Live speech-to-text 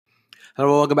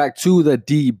Hello, welcome back to the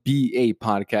DBA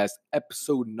podcast,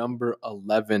 episode number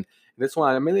 11. This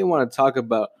one, I mainly want to talk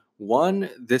about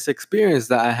this experience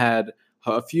that I had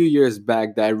a few years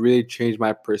back that really changed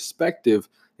my perspective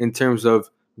in terms of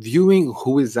viewing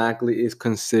who exactly is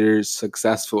considered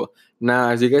successful. Now,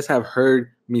 as you guys have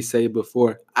heard me say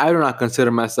before, I do not consider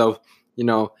myself,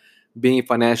 being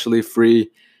financially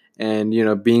free and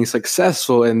being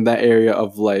successful in that area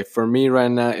of life. For me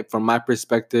right now, from my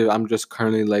perspective, I'm just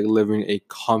currently like living a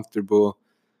comfortable,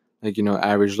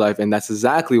 average life. And that's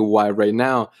exactly why right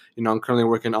now, I'm currently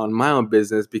working on my own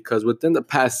business, because within the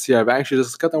past year I've actually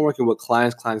just kept on working with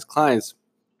clients,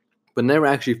 but never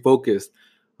actually focused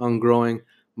on growing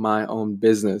my own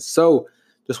business. So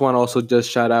just want to also just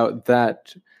shout out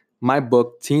that my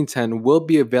book Teen 10 will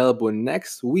be available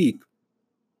next week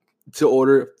to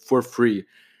order for free.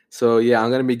 So yeah, I'm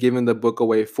gonna be giving the book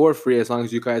away for free as long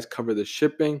as you guys cover the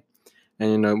shipping.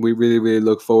 And we really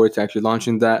look forward to actually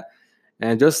launching that.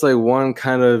 And just like one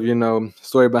kind of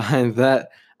story behind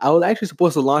that, I was actually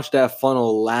supposed to launch that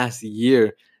funnel last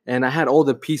year, and I had all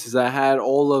the pieces. I had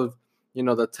all of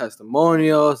the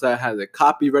testimonials. I had the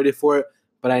copy ready for it,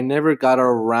 but I never got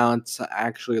around to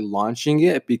actually launching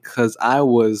it because I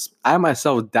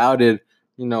myself doubted,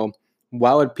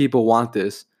 why would people want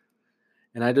this?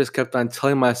 And I just kept on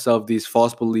telling myself these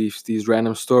false beliefs, these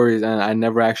random stories, and I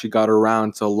never actually got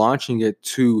around to launching it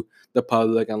to the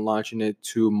public and launching it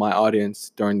to my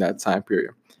audience during that time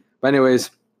period. But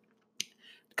anyways,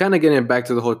 kind of getting back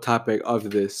to the whole topic of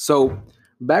this. So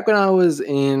back when I was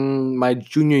in my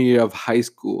junior year of high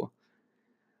school,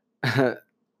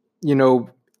 you know,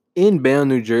 in Bayonne,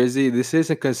 New Jersey, this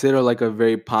isn't considered like a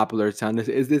very popular town. This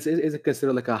isn't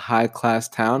considered like a high class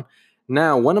town.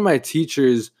 Now, one of my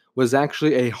teachers was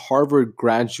actually a Harvard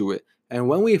graduate, and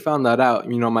when we found that out,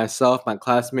 myself, my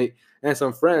classmate, and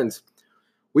some friends,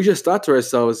 we just thought to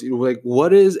ourselves, like,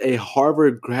 what is a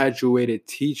Harvard graduated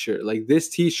teacher? Like, this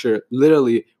teacher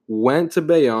literally went to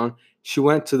Bayonne. She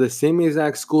went to the same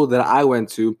exact school that I went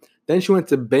to. Then she went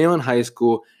to Bayonne High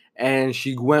School, and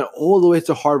she went all the way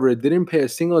to Harvard. Didn't pay a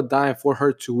single dime for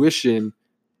her tuition.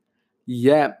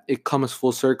 Yet it comes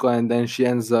full circle, and then she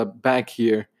ends up back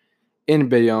here in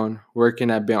Bayonne, working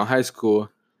at Bayonne High School,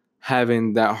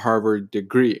 having that Harvard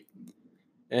degree.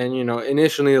 And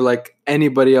initially, like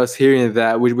anybody else hearing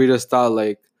that, we just thought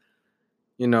like,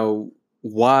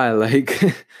 why?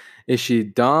 Like, is she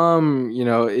dumb?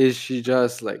 Is she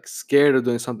just like scared of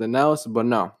doing something else? But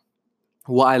no.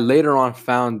 What I later on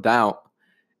found out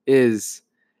is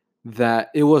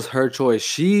that it was her choice.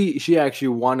 She actually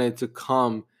wanted to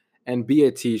come and be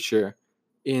a teacher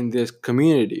in this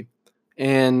community.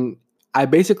 And I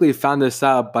basically found this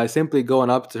out by simply going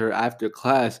up to her after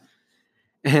class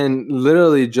and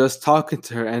literally just talking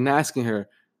to her and asking her,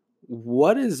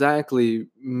 what exactly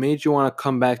made you want to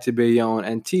come back to Bayonne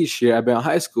and teach here at Bayonne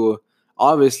High School?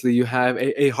 Obviously, you have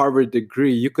a Harvard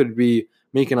degree. You could be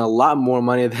making a lot more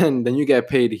money than you get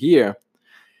paid here.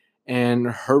 And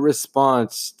her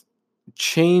response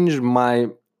changed my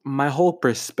whole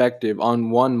perspective on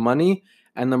one, money,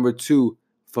 and number two,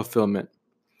 fulfillment.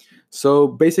 So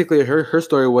basically, her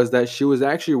story was that she was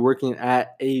actually working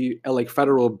at a like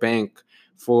federal bank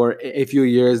for a few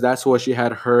years. That's what she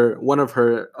had one of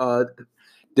her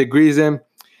degrees in.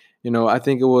 I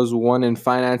think it was one in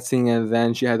financing, and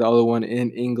then she had the other one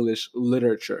in English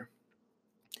literature.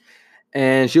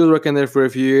 And she was working there for a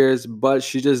few years, but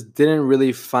she just didn't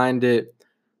really find it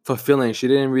fulfilling. She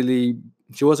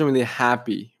wasn't really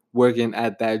happy working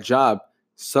at that job.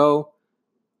 So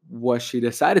what she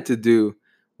decided to do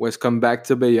was come back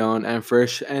to Bayonne, and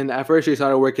at first she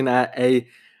started working at a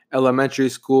elementary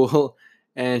school.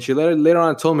 And she later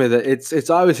on told me that it's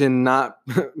obviously not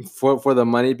for the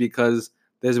money, because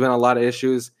there's been a lot of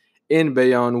issues in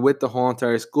Bayonne with the whole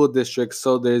entire school district.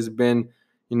 So there's been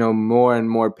more and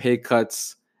more pay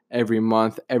cuts every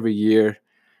month, every year.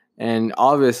 And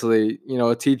obviously,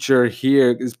 a teacher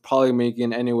here is probably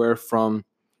making anywhere from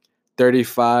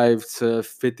 35 to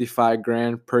 55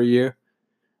 grand per year,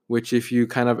 which if you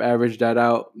kind of average that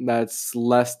out, that's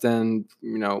less than,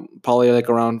 probably like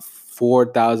around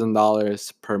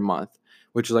 $4,000 per month,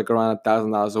 which is like around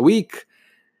 $1,000 a week.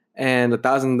 And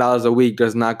 $1,000 a week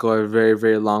does not go a very,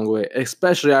 very long way,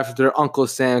 especially after Uncle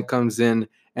Sam comes in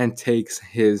and takes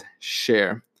his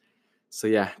share. So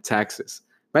yeah, taxes.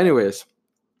 But anyways,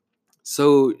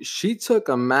 so she took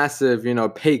a massive,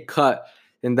 pay cut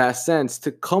in that sense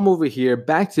to come over here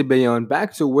back to Bayonne,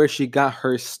 back to where she got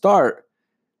her start,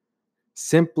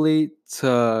 simply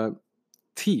to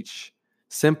teach,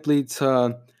 simply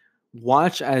to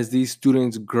watch as these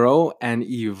students grow and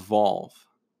evolve.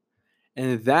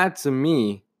 And that to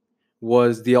me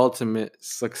was the ultimate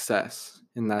success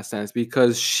in that sense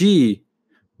because she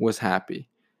was happy.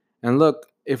 And look,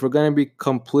 if we're going to be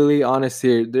completely honest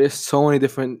here, there's so many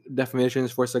different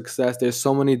definitions for success. There's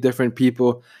so many different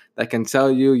people that can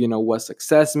tell you, what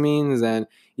success means. And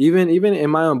even in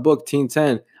my own book, Teen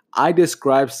 10, I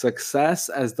describe success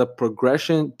as the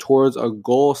progression towards a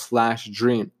goal slash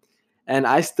dream. And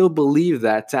I still believe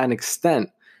that to an extent.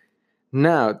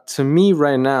 Now, to me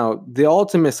right now, the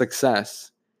ultimate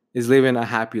success is living a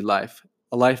happy life,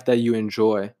 a life that you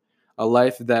enjoy, a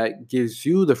life that gives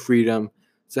you the freedom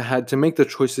to make the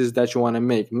choices that you want to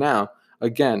make. Now,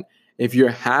 again, if you're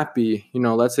happy,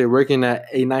 let's say working at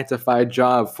a 9 to 5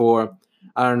 job for,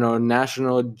 I don't know,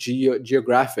 National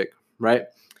Geographic, right?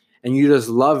 And you just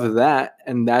love that,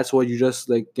 and that's what you just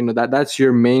like, that's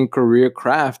your main career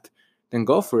craft, then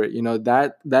go for it.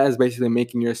 That is basically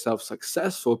making yourself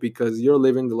successful because you're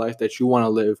living the life that you want to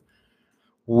live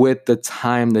with the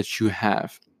time that you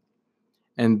have.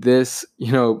 And this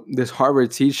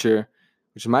Harvard teacher,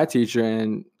 which is my teacher,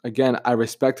 and again, I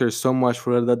respect her so much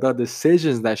for the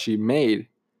decisions that she made.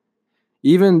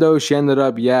 Even though she ended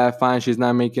up, yeah, fine, she's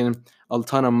not making a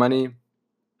ton of money,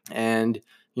 and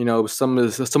some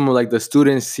of like the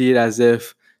students see it as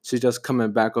if she's just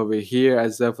coming back over here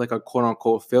as if like a quote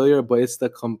unquote failure, but it's the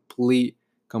complete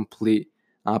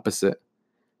opposite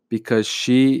because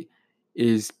she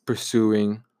is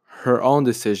pursuing her own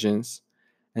decisions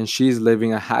and she's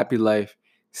living a happy life,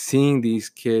 seeing these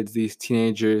kids, these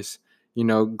teenagers,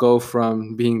 go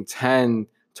from being 10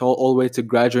 to all the way to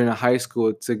graduating high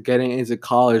school to getting into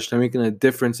college to making a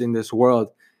difference in this world.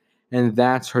 And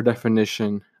that's her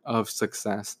definition of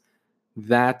success.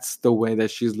 That's the way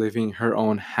that she's living her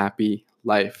own happy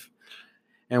life.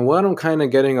 And what I'm kind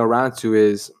of getting around to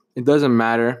is it doesn't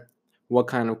matter what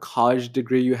kind of college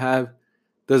degree you have,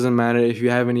 doesn't matter if you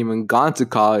haven't even gone to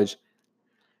college.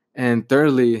 And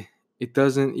thirdly, it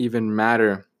doesn't even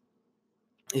matter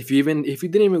if you didn't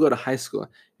even go to high school.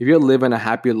 If you're living a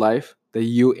happy life that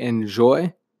you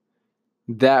enjoy,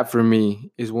 that for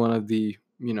me is one of the,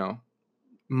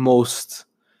 most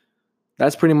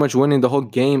that's pretty much winning the whole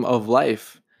game of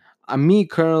life. Me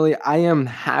currently, I am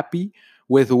happy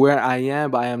with where I am,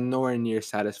 but I am nowhere near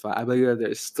satisfied. I believe that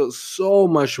there's still so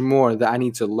much more that I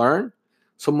need to learn,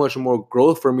 so much more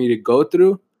growth for me to go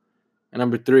through. And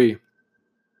number three,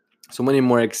 so many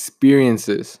more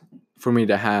experiences for me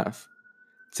to have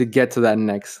to get to that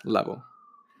next level.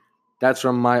 That's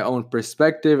from my own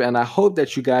perspective, and I hope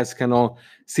that you guys can all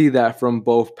see that from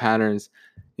both patterns.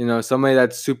 Somebody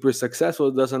that's super successful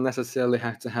doesn't necessarily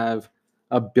have to have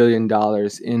 $1 billion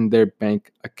in their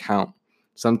bank account.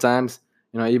 Sometimes,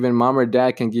 even mom or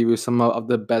dad can give you some of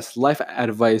the best life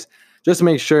advice. Just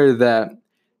make sure that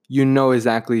you know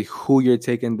exactly who you're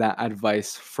taking that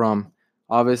advice from.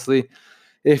 Obviously,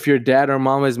 if your dad or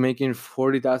mom is making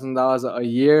 $40,000 a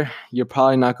year, you're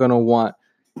probably not going to want,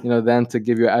 them to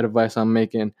give you advice on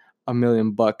making $1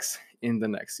 million in the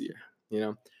next year,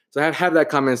 So have that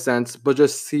common sense, but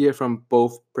just see it from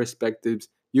both perspectives.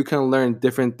 You can learn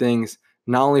different things,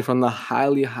 not only from the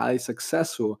highly, highly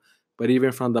successful, but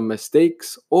even from the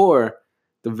mistakes or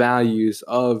the values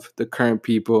of the current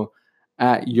people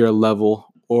at your level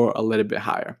or a little bit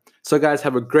higher. So guys,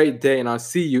 have a great day and I'll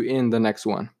see you in the next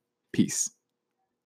one. Peace.